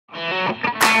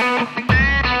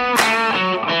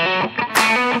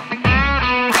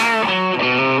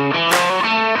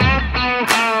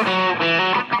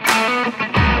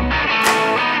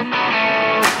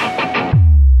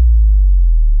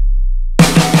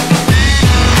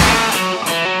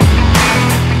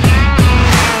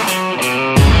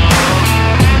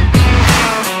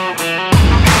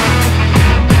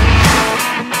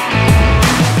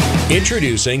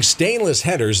Introducing Stainless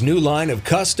Header's new line of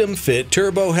custom-fit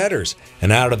turbo headers, an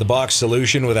out-of-the-box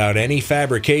solution without any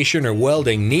fabrication or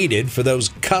welding needed for those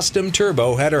custom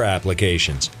turbo header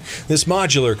applications. This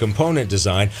modular component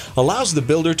design allows the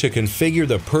builder to configure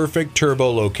the perfect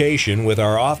turbo location with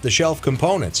our off-the-shelf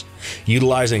components.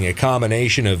 Utilizing a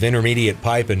combination of intermediate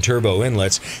pipe and turbo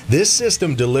inlets, this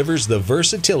system delivers the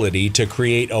versatility to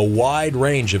create a wide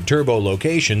range of turbo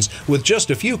locations with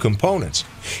just a few components.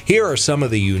 Here are some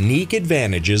of the unique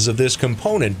advantages of this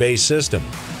component-based system.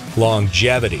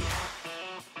 Longevity.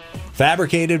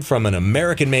 Fabricated from an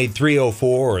American-made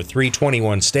 304 or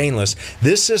 321 stainless,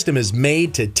 this system is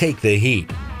made to take the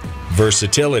heat.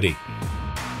 Versatility.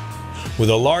 With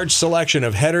a large selection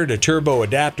of header to turbo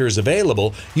adapters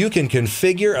available, you can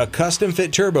configure a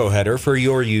custom-fit turbo header for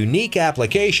your unique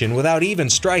application without even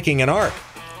striking an arc.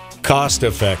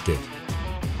 Cost-effective.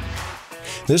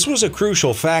 This was a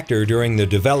crucial factor during the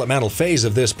developmental phase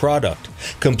of this product.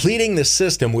 Completing the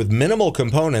system with minimal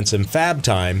components and fab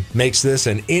time makes this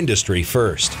an industry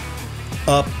first.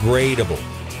 Upgradeable.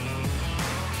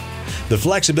 The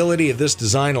flexibility of this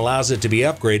design allows it to be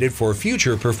upgraded for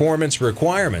future performance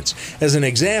requirements. As an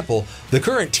example, the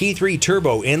current T3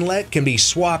 turbo inlet can be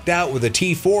swapped out with a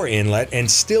T4 inlet and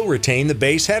still retain the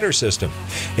base header system.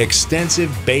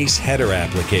 Extensive base header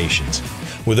applications.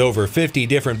 With over 50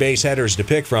 different base headers to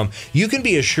pick from, you can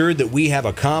be assured that we have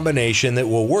a combination that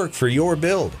will work for your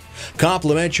build.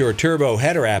 Complement your turbo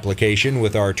header application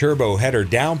with our turbo header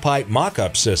downpipe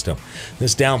mock-up system.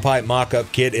 This downpipe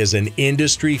mock-up kit is an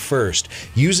industry first.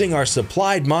 Using our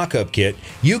supplied mock-up kit,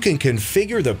 you can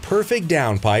configure the perfect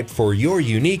downpipe for your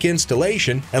unique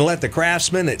installation and let the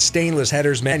craftsmen at Stainless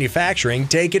Headers Manufacturing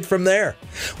take it from there.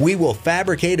 We will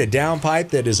fabricate a downpipe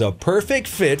that is a perfect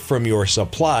fit from your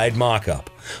supplied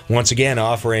mock-up. Once again,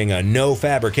 offering a no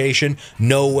fabrication,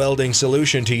 no welding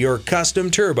solution to your custom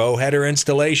turbo header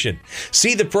installation.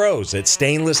 See the pros at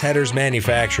Stainless Headers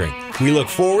Manufacturing. We look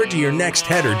forward to your next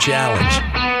header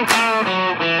challenge.